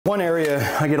One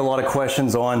area I get a lot of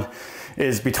questions on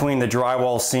is between the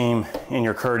drywall seam and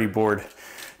your Kerdi board.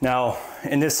 Now,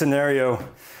 in this scenario,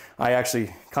 I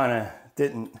actually kind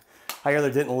of I either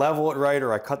didn't level it right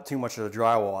or I cut too much of the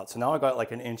drywall out. So now I got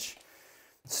like an inch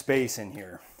space in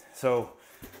here. So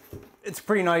it's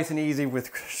pretty nice and easy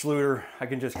with Schluter. I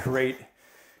can just create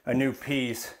a new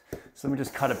piece. So let me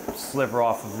just cut a sliver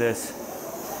off of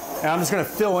this. And I'm just gonna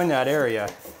fill in that area,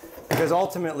 because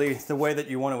ultimately the way that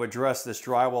you want to address this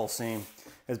drywall seam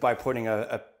is by putting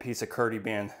a piece of Kerdi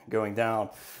band going down.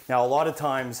 Now, a lot of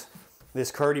times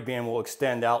this Kerdi band will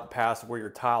extend out past where your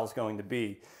tile is going to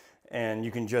be, and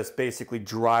you can just basically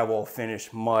drywall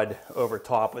finish mud over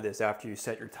top of this after you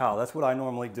set your tile. That's what I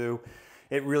normally do.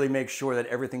 It really makes sure that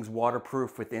everything's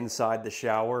waterproof with inside the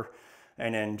shower,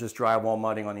 and then just drywall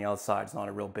mudding on the outside is not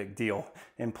a real big deal.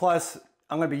 And plus,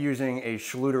 I'm going to be using a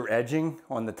Schluter edging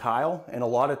on the tile, and a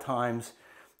lot of times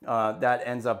that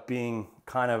ends up being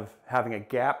kind of having a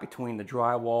gap between the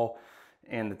drywall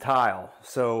and the tile.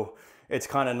 So it's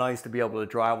kind of nice to be able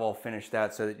to drywall finish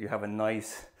that so that you have a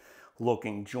nice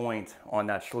looking joint on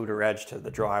that Schluter edge to the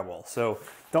drywall. So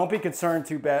don't be concerned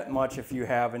too much if you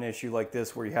have an issue like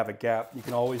this where you have a gap. You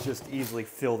can always just easily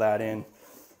fill that in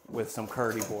with some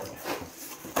Kerdi board.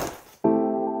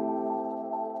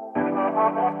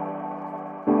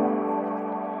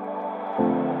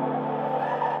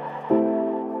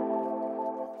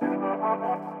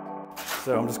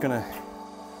 So I'm just gonna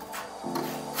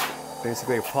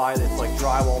basically apply this like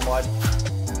drywall mud,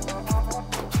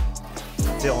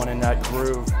 filling in that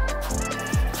groove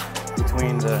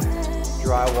between the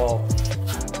drywall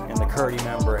and the Kerdi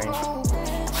membrane,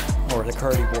 or the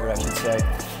Kerdi board I should say.